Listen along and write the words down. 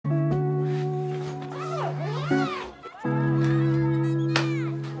Hey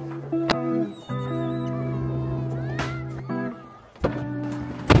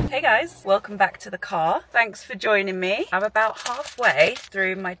guys, welcome back to the car. Thanks for joining me. I'm about halfway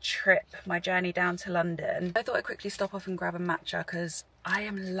through my trip, my journey down to London. I thought I'd quickly stop off and grab a matcha because I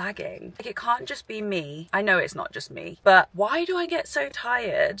am lagging. Like, it can't just be me. I know it's not just me, but why do I get so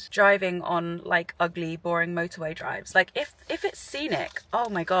tired driving on like ugly, boring motorway drives? Like if it's scenic, oh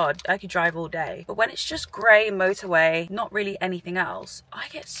my God, I could drive all day. But when it's just grey motorway, not really anything else, I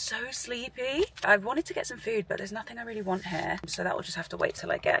get so sleepy. I wanted to get some food, but there's nothing I really want here. So that will just have to wait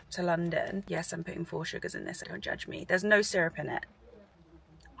till I get to London. Yes, I'm putting 4 sugars in this, so don't judge me. There's no syrup in it.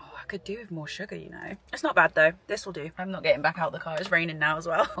 Could do with more sugar, you know. It's not bad though. This will do. I'm not getting back out the car. It's raining now as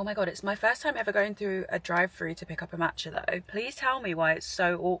well. Oh my God, it's my first time ever going through a drive-through to pick up a matcha though. Please tell me why it's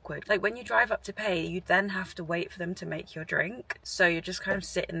so awkward. Like when you drive up to pay, you then have to wait for them to make your drink. So you're just kind of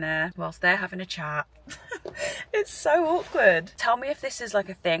sitting there whilst they're having a chat. It's so awkward. Tell me if this is like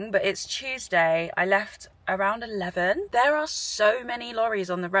a thing, but it's Tuesday. I left around 11. There are so many lorries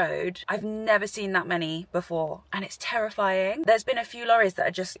on the road. I've never seen that many before, and it's terrifying. There's been a few lorries that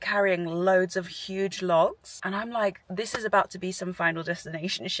are just carrying loads of huge logs, and I'm like, this is about to be some Final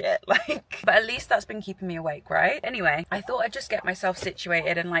Destination shit. Like, but at least that's been keeping me awake, right? Anyway, I thought I'd just get myself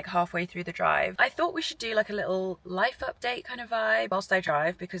situated, and like halfway through the drive, I thought we should do like a little life update kind of vibe whilst I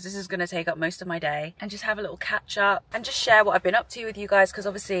drive, because this is going to take up most of my day, and just have a little catch up and just share what I've been up to with you guys, because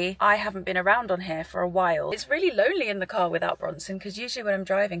obviously I haven't been around on here for a while. It's really lonely in the car without Bronson, because usually when I'm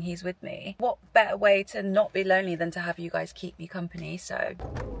driving he's with me. What better way to not be lonely than to have you guys keep me company? So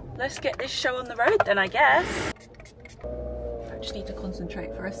let's get this show on the road then, I guess. I just need to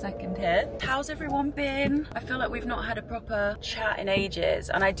concentrate for a second here. How's everyone been? I feel like we've not had a proper chat in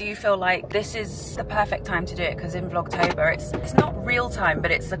ages, and I do feel like this is the perfect time to do it, because in vlogtober it's not real time, but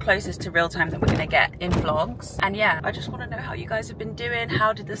it's the closest to real time that we're gonna get in vlogs. And yeah, I just want to know how you guys have been doing.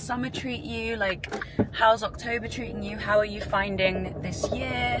 How did the summer treat you? Like, how's October treating you? How are you finding this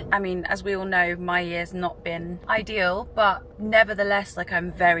year? I mean, as we all know, my year's not been ideal, but nevertheless, like,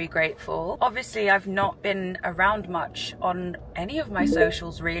 I'm very grateful. Obviously I've not been around much on any of my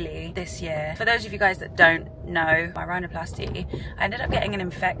socials really this year. For those of you guys that don't know, my rhinoplasty, I ended up getting an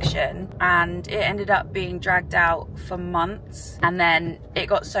infection, and it ended up being dragged out for months, and then it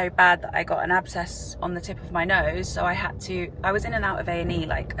got so bad that I got an abscess on the tip of my nose. So I was in and out of A&E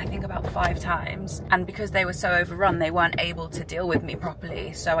like I think about 5 times, and because they were so overrun, they weren't able to deal with me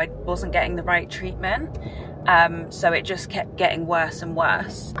properly, so I wasn't getting the right treatment. So it just kept getting worse and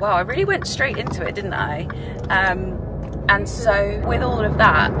worse. Wow, I really went straight into it, didn't I? And so with all of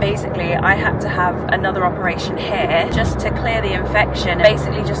that, basically I had to have another operation here just to clear the infection,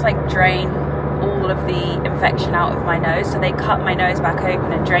 basically just like drain all of the infection out of my nose. So they cut my nose back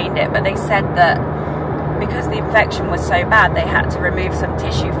open and drained it, but they said that because the infection was so bad, they had to remove some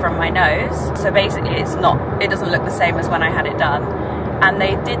tissue from my nose. So basically it doesn't look the same as when I had it done. And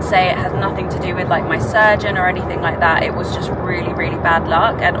they did say it has nothing to do with like my surgeon or anything like that. It was just really, really bad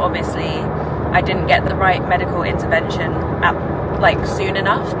luck. And obviously I didn't get the right medical intervention like soon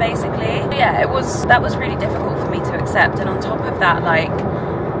enough, basically. But yeah, that was really difficult for me to accept. And on top of that, like,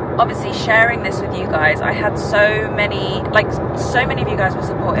 obviously sharing this with you guys, I had so many of you guys were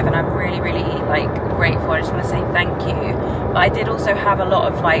supportive, and I'm really, really like grateful. I just want to say thank you. But I did also have a lot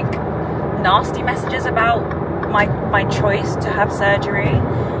of like nasty messages about my choice to have surgery.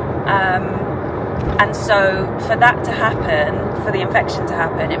 And so for that to happen, for the infection to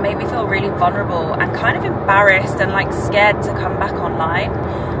happen, it made me feel really vulnerable and kind of embarrassed and like scared to come back online.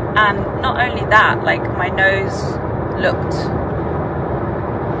 And not only that, like my nose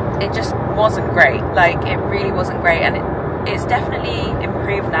it just wasn't great. Like, it really wasn't great, and it's definitely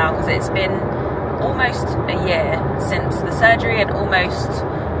improved now, because it's been almost a year since the surgery, and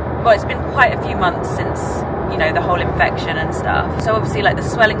it's been quite a few months since, you know, the whole infection and stuff. So obviously like the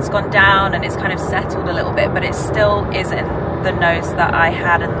swelling's gone down and it's kind of settled a little bit, but it still isn't the nose that I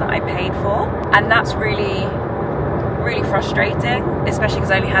had and that I paid for. And that's really, really frustrating, especially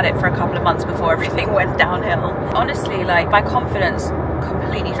because I only had it for a couple of months before everything went downhill. Honestly, like, my confidence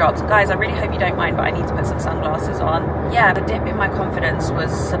completely dropped. Guys, I really hope you don't mind, but I need to put some sunglasses on. Yeah, the dip in my confidence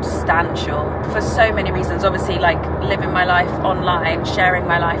was substantial for so many reasons. Obviously, like, living my life online, sharing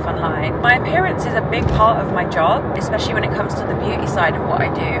my life online. My appearance is a big part of my job, especially when it comes to the beauty side of what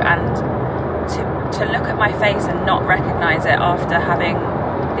I do, and to look at my face and not recognize it after having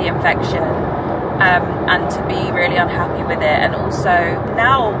the infection, and to be really unhappy with it. And also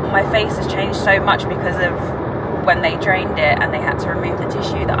now my face has changed so much because of when they drained it and they had to remove the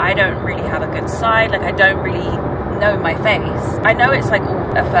tissue, that I don't really have a good side. Like, I don't really know my face. I know it's like all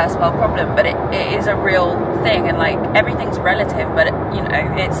a first world problem, but it is a real thing, and like everything's relative, but you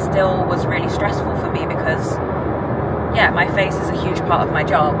know, it still was really stressful for me because yeah, my face is a huge part of my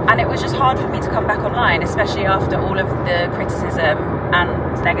job, and it was just hard for me to come back online, especially after all of the criticism and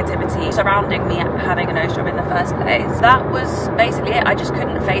negativity surrounding me having a nose job in the first place. That was basically it. I just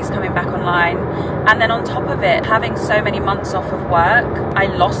couldn't face coming back online, and then on top of it, having so many months off of work, I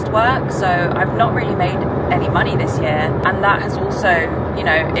lost work, so I've not really made any money this year, and that has also, you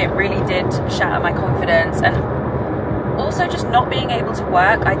know, it really did shatter my confidence, and also just not being able to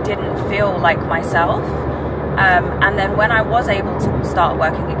work, I didn't feel like myself. And then when I was able to start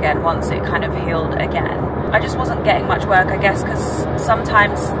working again, once it kind of healed again, I just wasn't getting much work, I guess, because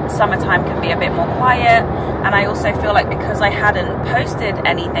sometimes summertime can be a bit more quiet, and I also feel like because I hadn't posted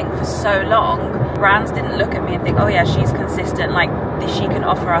anything for so long, brands didn't look at me and think, oh yeah, she's consistent, like she can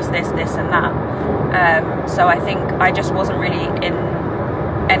offer us this, this and that. So I think I just wasn't really in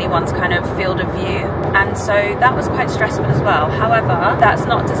anyone's kind of field of view, and so that was quite stressful as well. However, that's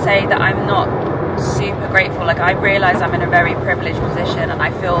not to say that I'm not super grateful. Like, I realize I'm in a very privileged position, and I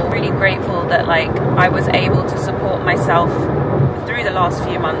feel really grateful that like I was able to support myself through the last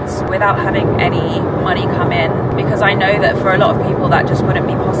few months without having any money come in, because I know that for a lot of people that just wouldn't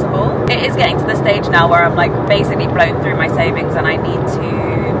be possible. It is getting to the stage now where I'm like basically blown through my savings and I need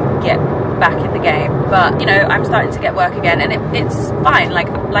to get back in the game, but you know, I'm starting to get work again, and it's fine.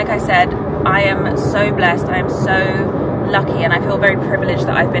 Like I said, I am so blessed, I am so lucky, and I feel very privileged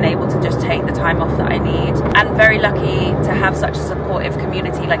that I've been able to just take the time off that I need, and very lucky to have such a supportive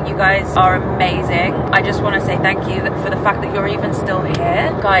community. Like, you guys are amazing. I just want to say thank you for the fact that you're even still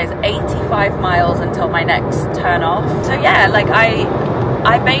here. Guys, 85 miles until my next turn off. So yeah, like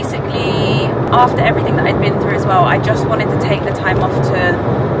I basically, after everything that I'd been through as well, I just wanted to take the time off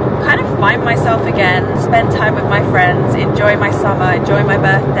to kind of find myself again, spend time with my friends, enjoy my summer, enjoy my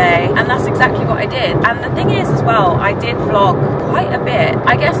birthday, and that's exactly what I did. And the thing is as well, I did vlog quite a bit.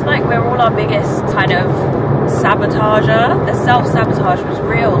 I guess like we're all our biggest kind of sabotager. The self-sabotage was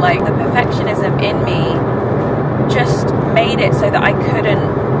real. Like, the perfectionism in me just made it so that I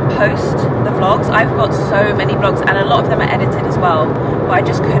couldn't post the vlogs. I've got so many vlogs, and a lot of them are edited as well, but I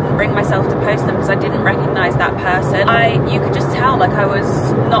just couldn't bring myself to post them because I didn't recognize that person. You could just tell like I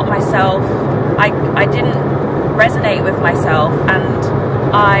was not myself. I didn't resonate with myself, and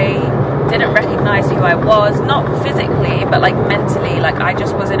I didn't recognize who I was, not physically but like mentally. Like, I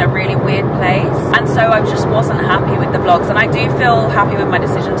just was in a really weird place, and so I just wasn't happy with the vlogs. And I do feel happy with my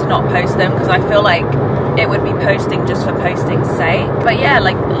decision to not post them, because I feel like it would be posting just for posting's sake. But yeah,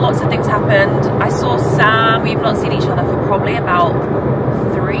 like lots of things happened. I saw Sam. We've not seen each other for probably about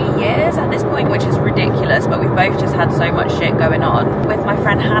 3 years at this point, which is ridiculous, but we've both just had so much shit going on. With my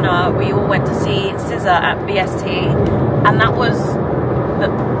friend Hannah, we all went to see Scissor at BST, and that was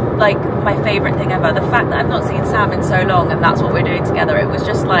like my favorite thing ever. The fact that I've not seen Sam in so long, and that's what we're doing together, it was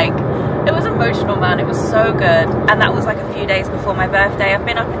just like, it was emotional, man. It was so good. And that was like a few days before my birthday. I've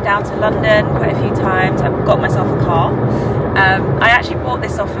been up and down to London quite a few times. I've got myself a car. I actually bought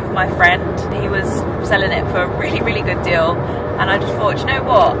this off of my friend. He was selling it for a really, really good deal, and I just thought, you know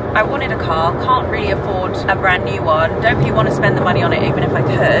what, I wanted a car, can't really afford a brand new one, don't really want to spend the money on it even if I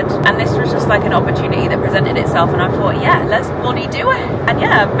could, and this was just like an opportunity that presented itself, and I thought, yeah, let's bloody do it. And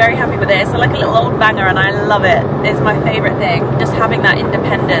yeah, I'm very happy with it. It's like a little old banger, and I love it. It's my favorite thing, just having that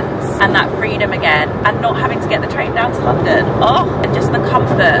independence and that freedom again, and not having to get the train down to London. Oh, and just the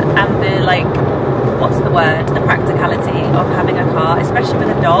comfort and the like, what's the word, the practicality of having a car, especially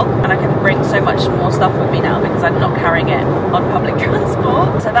with a dog. And I can bring so much more stuff with me now because I'm not carrying it on public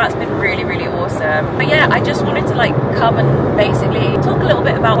transport. So that's been really, really awesome. But yeah, I just wanted to like come and basically talk a little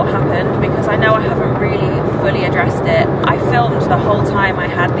bit about what happened, because I know I haven't really fully addressed it. I filmed the whole time I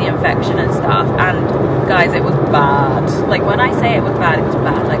had the infection and stuff, and guys, it was bad. Like, when I say it was bad, it was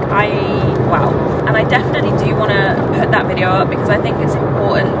bad. Like, wow. And I definitely do want to put that video up, because I think it's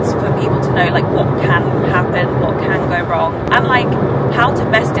important for people to know like what can happen, what can go wrong, and like how to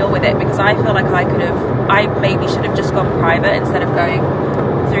best deal with it. Because I feel like I maybe should have just gone private instead of going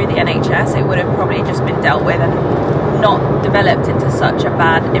through the NHS. It would have probably just been dealt with and not developed into such a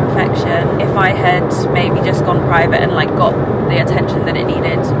bad infection if I had maybe just gone private and like got the attention that it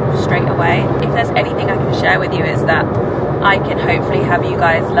needed straight away. If there's anything I can share with you, is that I can hopefully have you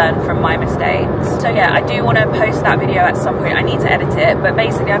guys learn from my mistakes. So yeah, I do want to post that video at some point. I need to edit it, but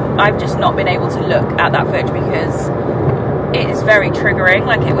basically I've just not been able to look at that footage because it is very triggering.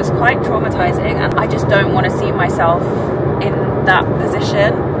 Like, it was quite traumatizing, and I just don't want to see myself in that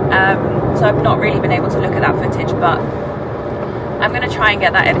position. So I've not really been able to look at that footage, but I'm gonna try and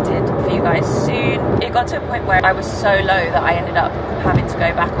get that edited for you guys soon. It got to a point where I was so low that I ended up having to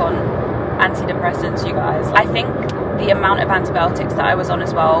go back on antidepressants, you guys. I think the amount of antibiotics that I was on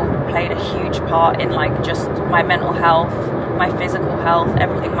as well played a huge part in like just my mental health, my physical health,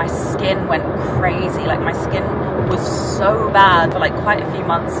 everything. My skin went crazy. Like my skin was so bad for like quite a few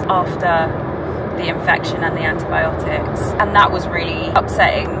months after the infection and the antibiotics, and that was really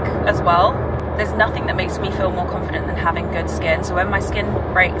upsetting as well. There's nothing that makes me feel more confident than having good skin. So when my skin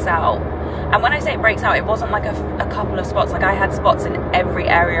breaks out, and when I say it breaks out, it wasn't like a couple of spots. Like I had spots in every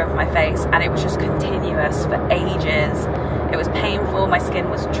area of my face, and it was just continuous for ages. It was painful. My skin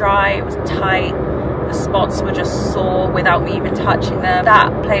was dry, it was tight, the spots were just sore without me even touching them.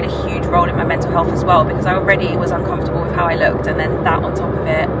 That played a huge role in my mental health as well, because I already was uncomfortable with how I looked, and then that on top of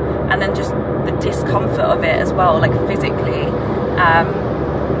it, and then just the discomfort of it as well, like physically.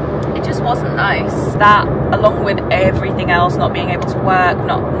 It just wasn't nice. That, along with everything else, not being able to work,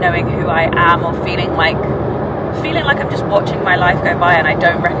 not knowing who I am, or feeling like I'm just watching my life go by and I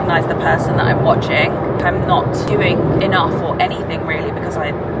don't recognize the person that I'm watching. I'm not doing enough or anything really, because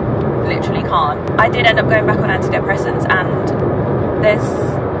I literally can't. I did end up going back on antidepressants, and there's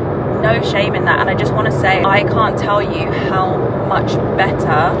no shame in that. And I just want to say, I can't tell you how much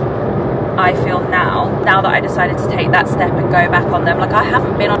better I feel now that I decided to take that step and go back on them. Like I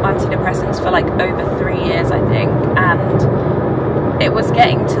haven't been on antidepressants for like over 3 years, I think, and it was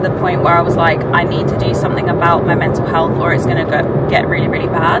getting to the point where I was like, I need to do something about my mental health, or it's going to get really, really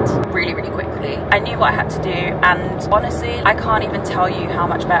bad really, really quickly. I knew what I had to do, and honestly, I can't even tell you how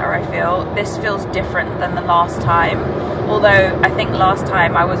much better I feel. This feels different than the last time, although I think last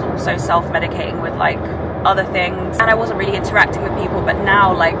time I was also self-medicating with like other things, and I wasn't really interacting with people. But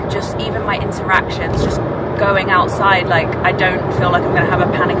now, like, just even my interactions, just going outside, like I don't feel like I'm gonna have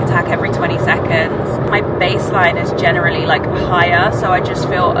a panic attack every 20 seconds. My baseline is generally like higher, so I just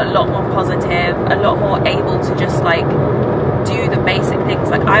feel a lot more positive, a lot more able to just like do the basic things.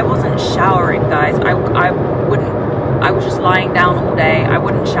 Like I wasn't showering, guys. I was just lying down all day. I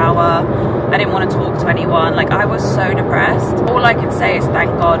wouldn't shower. I didn't want to talk to anyone. Like I was so depressed. All I can say is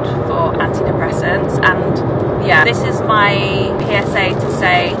thank God for antidepressants. And yeah, this is my PSA to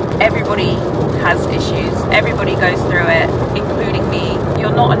say everybody has issues. Everybody goes through it, including me.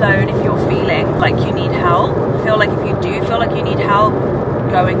 You're not alone if you're feeling like you need help. I feel like if you do feel like you need help,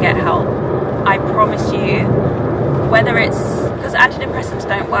 go and get help. I promise you, whether it's, because antidepressants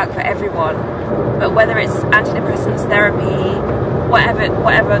don't work for everyone, but whether it's antidepressants, therapy,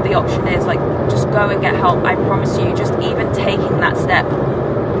 whatever the option is, like just go and get help. I promise you, just even taking that step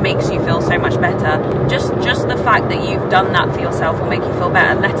makes you feel so much better. Just the fact that you've done that for yourself will make you feel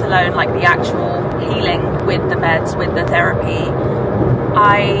better, let alone like the actual healing with the meds, with the therapy.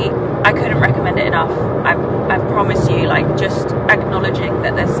 I couldn't recommend it enough. I promise you, like just acknowledging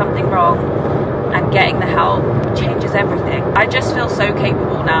that there's something wrong and getting the help changes everything. I just feel so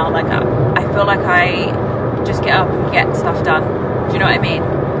capable now. Like I feel like I just get up and get stuff done. Do you know what I mean?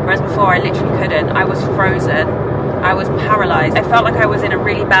 Whereas before I literally couldn't. I was frozen. I was paralyzed. I felt like I was in a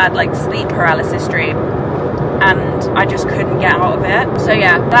really bad like sleep paralysis dream, and I just couldn't get out of it. So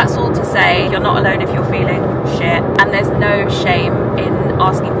yeah, that's all to say, you're not alone if you're feeling shit, and there's no shame in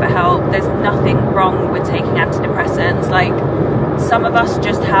asking for help. There's nothing wrong with taking antidepressants. Like some of us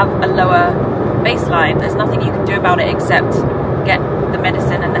just have a lower baseline. There's nothing you can do about it except get the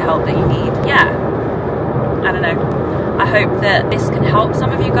medicine and the help that you need. Yeah, I don't know. I hope that this can help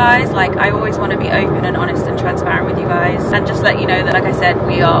some of you guys. Like I always want to be open and honest and transparent with you guys, and just let you know that, like I said,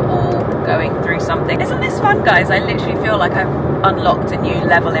 we are all going through something. Isn't this fun, guys? I literally feel like I've unlocked a new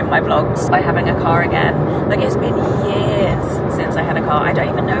level in my vlogs by having a car again. Like it's been years since I had a car. I don't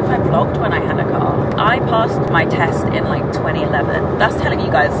even know if I vlogged when I had a car. I passed my test in like 2011. That's telling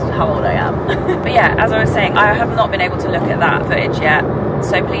you guys how old I am. But yeah, as I was saying, I have not been able to look at that footage yet,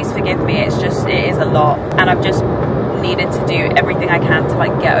 so please forgive me. It is a lot, and I've just needed to do everything I can to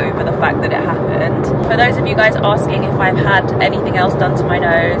like get over the fact that it happened. For those of you guys asking if I've had anything else done to my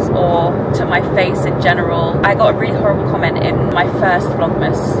nose or to my face in general, I got a really horrible comment in my first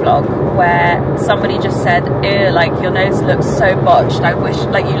Vlogmas vlog where somebody just said, ew, like your nose looks so botched. I wish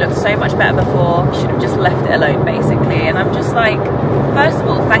like you looked so much better before. You should have just left it alone, basically. And I'm just like, first of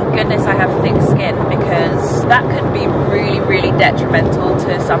all, thank goodness I have thick skin, because that could be really, really detrimental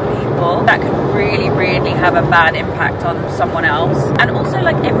to some people. That could really, really have a bad impact on someone else. And also,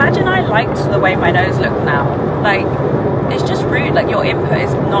 like, imagine I liked the way my nose looked now. Like, it's just rude. Like, your input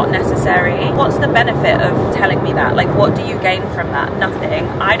is not necessary. What's the benefit of telling me that? Like, what do you gain from that? Nothing.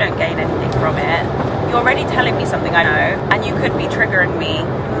 I don't gain anything from it. You're already telling me something I know, and you could be triggering me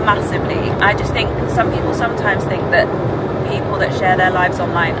massively. I just think some people sometimes think that people that share their lives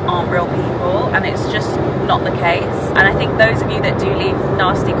online aren't real people, and it's just not the case. And I think those of you that do leave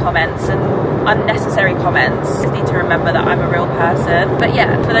nasty comments and unnecessary comments just need to remember that I'm a real person. But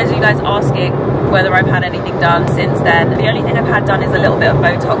yeah, for those of you guys asking whether I've had anything done since then, the only thing I've had done is a little bit of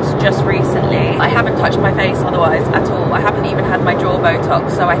Botox just recently. I haven't touched my face otherwise at all. I haven't even had my jaw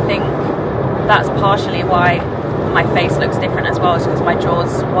Botox, so I think that's partially why my face looks different as well, is because my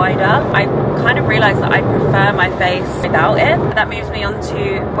jaw's wider. I kind of realised that I prefer my face without it. That moves me on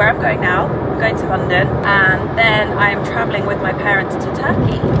to where I'm going now. I'm going to London, and then I am travelling with my parents to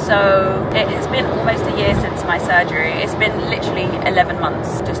Turkey. So it has been almost a year since my surgery. It's been literally 11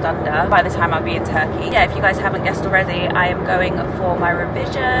 months, just under, by the time I'll be in Turkey. Yeah, if you guys haven't guessed already, I am going for my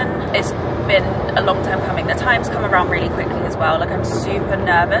revision. It's been a long time coming. The time's come around really quickly as well. Like, I'm super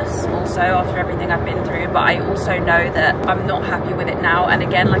nervous also after everything I've been through, but I also know that I'm not happy with it now. And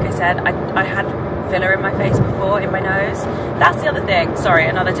again, like I said, I had filler in my face before, in my nose. That's the other thing, sorry,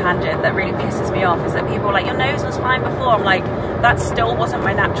 another tangent that really pisses me off, is that people are like, your nose was fine before. I'm like, that still wasn't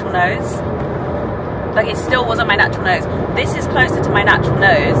my natural nose. Like, it still wasn't my natural nose. This is closer to my natural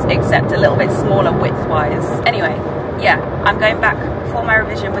nose, except a little bit smaller width-wise. Anyway, yeah, I'm going back for my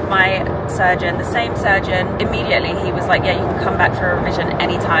revision with my surgeon, the same surgeon. Immediately he was like, yeah, you can come back for a revision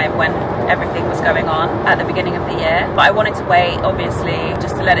anytime, when everything was going on at the beginning of the year. But I wanted to wait, obviously,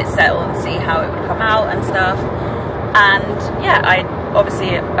 just to let it settle and see how it would come out and stuff. And yeah,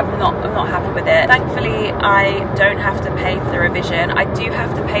 I'm not happy with it. Thankfully, I don't have to pay for the revision. I do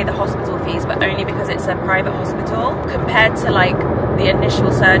have to pay the hospital fees, but only because it's a private hospital. Compared to like the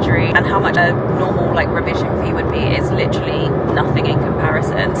initial surgery and how much a normal like revision fee would be, is literally nothing in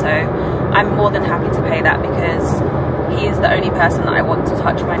comparison. So I'm more than happy to pay that, because he is the only person that I want to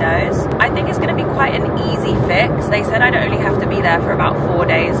touch my nose. I think it's going to be quite an easy fix. They said I'd only have to be there for about 4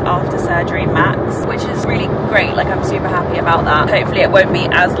 days after surgery max, which is really great. Like, I'm super happy about that. Hopefully it won't be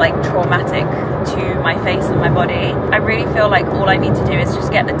as like traumatic to my face and my body. I really feel like all I need to do is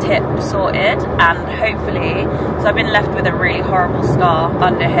just get the tip sorted, and hopefully, so I've been left with a really horrible scar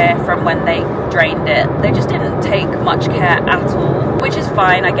under here from when they drained it. They just didn't take much care at all, which is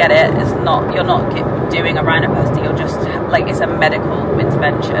fine. I get it. It's not, you're not doing a rhinoplasty, you're just like, it's a medical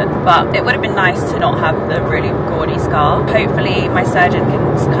intervention. But it would have been nice to not have the really gaudy scar. Hopefully my surgeon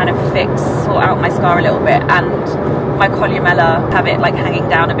can kind of sort out my scar a little bit, and my columella, have it like hanging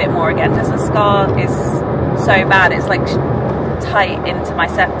down a bit more again, because the scar is so bad. It's like tight into my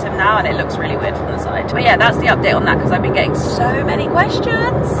septum now, and it looks really weird from the side. But yeah, that's the update on that, because I've been getting so many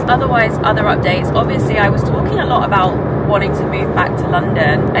questions. Otherwise, other updates, obviously I was talking a lot about wanting to move back to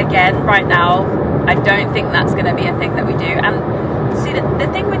London. Again, right now I don't think that's going to be a thing that we do. And see,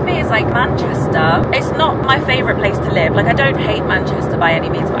 the thing with me is, like, Manchester, it's not my favourite place to live. Like, I don't hate Manchester by any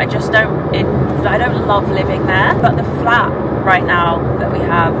means, but I just don't love living there. But the flat right now that we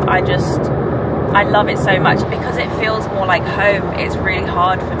have, I love it so much, because it feels more like home. It's really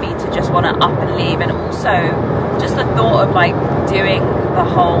hard for me to just want to up and leave. And also just the thought of like doing the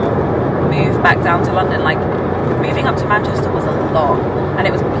whole move back down to London, like moving up to Manchester was a lot, and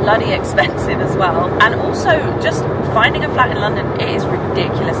it was bloody expensive as well. And also just finding a flat in London, it is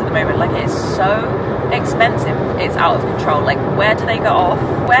ridiculous at the moment. Like, it is so expensive, it's out of control. Like, where do they go off?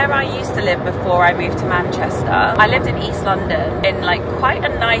 Where I used to live before I moved to Manchester, I lived in East London in like quite a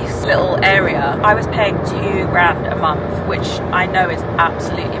nice little area. I was paying £2,000 a month, which I know is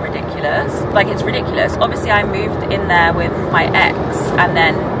absolutely ridiculous. Like, it's ridiculous. Obviously I moved in there with my ex, and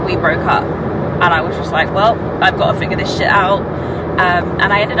then we broke up, and I was just like, well, I've got to figure this shit out.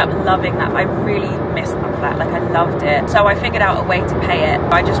 And I ended up loving that. I really missed that flat. Like, I loved it. So I figured out a way to pay it.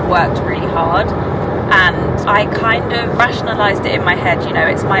 I just worked really hard, and I kind of rationalized it in my head. You know,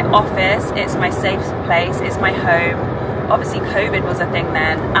 it's my office, it's my safe place, it's my home. Obviously COVID was a thing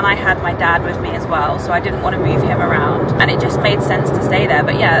then, and I had my dad with me as well, so I didn't want to move him around, and it just made sense to stay there.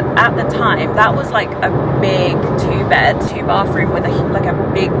 But yeah, at the time, that was like a big 2-bed, 2-bathroom with like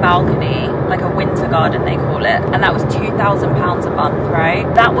a big balcony, like a winter garden they call it, and that was £2,000 a month, right?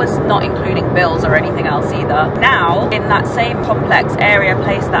 That was not including bills or anything else either. Now, in that same complex area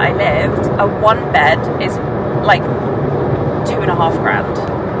place that I lived, a 1-bed is like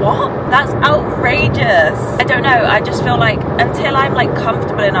 £2,500. What? That's outrageous. I don't know, I just feel like until I'm like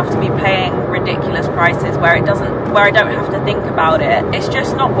comfortable enough to be paying ridiculous prices where I don't have to think about it, it's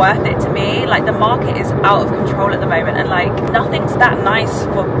just not worth it to me. Like, the market is out of control at the moment, and like nothing's that nice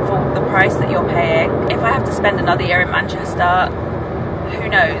for the price that you're paying. If I have to spend another year in Manchester, who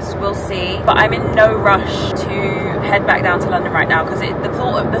knows, we'll see. But I'm in no rush to head back down to London right now because the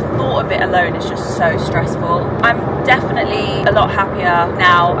thought of it alone is just so stressful. I'm definitely a lot happier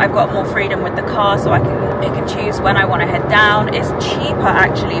now. I've got more freedom with the car, so I can pick and choose when I want to head down. It's cheaper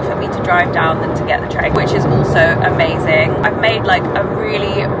actually for me to drive down than to get the train, which is also amazing. I've made like a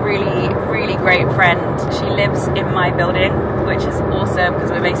really great friend. She lives in my building, which is awesome because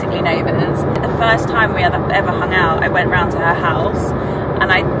we're basically neighbours. The first time we ever hung out, I went round to her house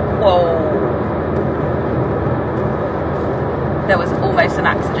and whoa, there was almost an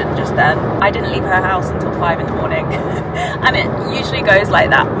accident just then. I didn't leave her house until 5 in the morning and it usually goes like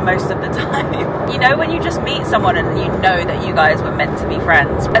that most of the time. You know, when you just meet someone and you know that you guys were meant to be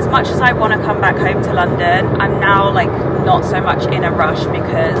friends. As much as I want to come back home to London, I'm now like not so much in a rush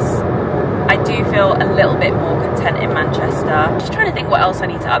because I do feel a little bit more content in Manchester. I'm just trying to think what else I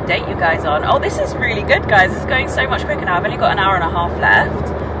need to update you guys on. Oh, this is really good, guys. It's going so much quicker now. I've only got an hour and a half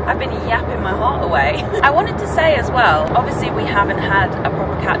left. I've been yapping my heart away. I wanted to say as well, obviously we haven't had a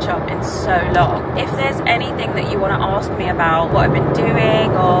proper catch up in so long. If there's anything that you want to ask me about what I've been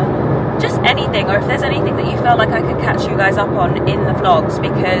doing or just anything, or if there's anything that you felt like I could catch you guys up on in the vlogs,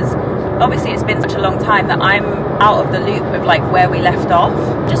 because obviously it's been such a long time that I'm out of the loop with like where we left off.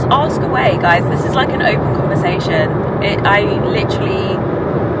 Just ask away, guys. This is like an open conversation. I literally,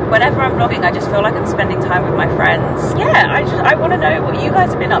 whenever I'm vlogging, I just feel like I'm spending time with my friends. Yeah, I want to know what you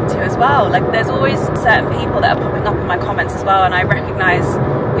guys have been up to as well. Like there's always certain people that are popping up in my comments as well, and I recognize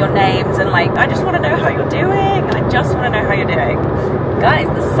your names, and like I just want to know how you're doing. I just want to know how you're doing. Guys,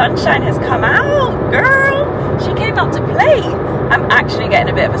 the sunshine has come out, girl. She came out to play. I'm actually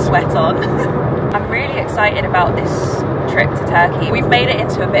getting a bit of a sweat on. I'm really excited about this trip to Turkey. We've made it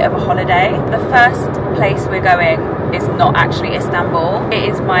into a bit of a holiday. The first place we're going is not actually Istanbul. It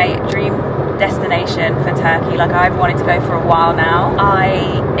is my dream destination for Turkey. Like I've wanted to go for a while now.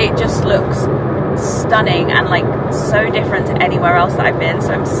 It just looks stunning and like so different to anywhere else that I've been,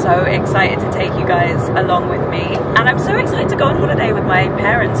 so I'm so excited to take you guys along with me. And I'm so excited to go on holiday with my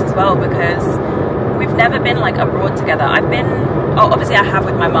parents as well, because we've never been like abroad together. Obviously I have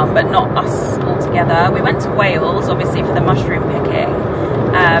with my mum, but not us all together. We went to Wales obviously for the mushroom picking,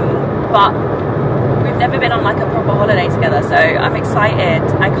 but we've never been on like a proper holiday together, so I'm excited.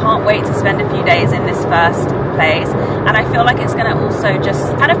 I can't wait to spend a few days in this first place, and I feel like it's going to also just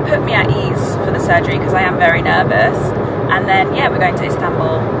kind of put me at ease for the surgery because I am very nervous. And then yeah, we're going to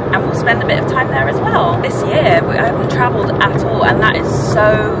Istanbul and we'll spend a bit of time there as well. This year I haven't travelled at all, and that is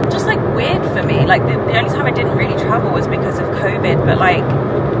so just like weird for me. Like the only time I didn't really travel was because of COVID, but like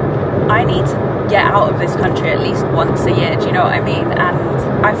I need to get out of this country at least once a year, do you know what I mean?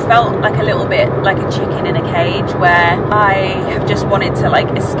 And I felt like a little bit like a chicken in a cage where I have just wanted to like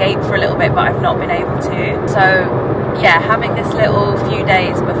escape for a little bit, but I've not been able to. So yeah, having this little few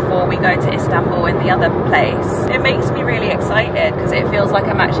days before we go to Istanbul in the other place, it makes me really excited because it feels like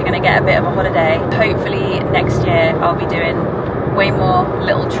I'm actually going to get a bit of a holiday. Hopefully next year I'll be doing way more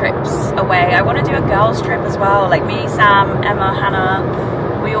little trips away. I want to do a girls trip as well, like me, Sam, Emma, Hannah.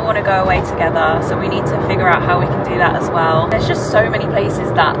 We all want to go away together, so we need to figure out how we can do that as well. There's just so many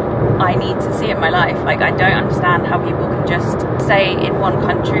places that I need to see in my life. Like I don't understand how people can just stay in one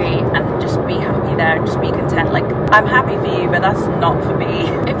country and just be happy there and just be content. Like I'm happy for you, but that's not for me.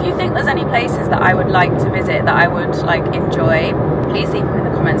 If you think there's any places that I would like to visit that I would like enjoy, please leave them in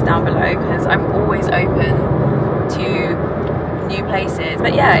the comments down below, because I'm always open to new places.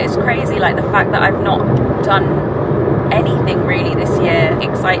 But yeah, it's crazy like the fact that I've not done anything really this year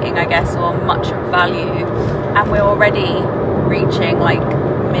exciting, I guess, or much of value, and we're already reaching like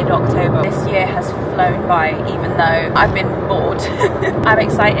mid-October. This year has flown by even though I've been bored. I'm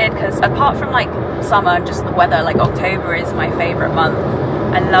excited because apart from like summer and just the weather, like October is my favorite month.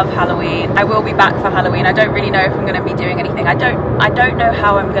 I love Halloween. I will be back for Halloween. I don't really know if I'm going to be doing anything. I don't know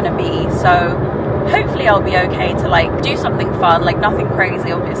how I'm going to be, so hopefully I'll be okay to like do something fun, like nothing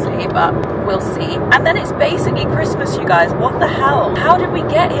crazy obviously, but we'll see. And then it's basically Christmas, you guys. What the hell? How did we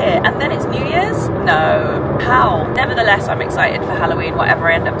get here? And then it's New Year's? No. How? Nevertheless, I'm excited for Halloween,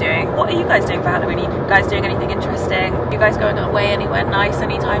 whatever I end up doing. What are you guys doing for Halloween? Are you guys doing anything interesting? Are you guys going away anywhere nice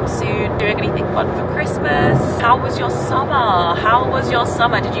anytime soon? Doing anything fun for Christmas? How was your summer? How was your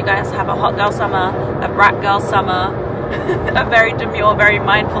summer? Did you guys have a hot girl summer? A brat girl summer? A very demure, very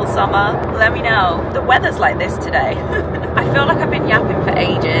mindful summer? Let me know. The weather's like this today. I feel like I've been yapping for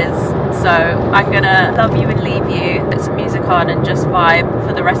ages, so I'm gonna love you and leave you, put some music on and just vibe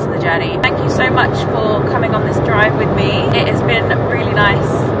for the rest of the journey. Thank you so much for coming on this drive with me. It has been really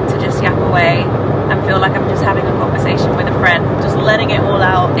nice to just yap away and feel like I'm just having a conversation with a friend, just letting it all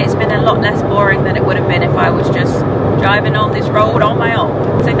out. It's been a lot less boring than it would have been if I was just driving on this road on my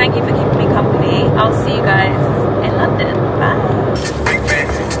own. So thank you for keeping me company. I'll see you guys in London. Bye.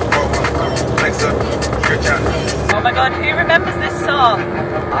 Oh my god, who remembers this song?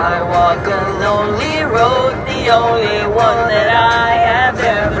 I walk a lonely road, the only one that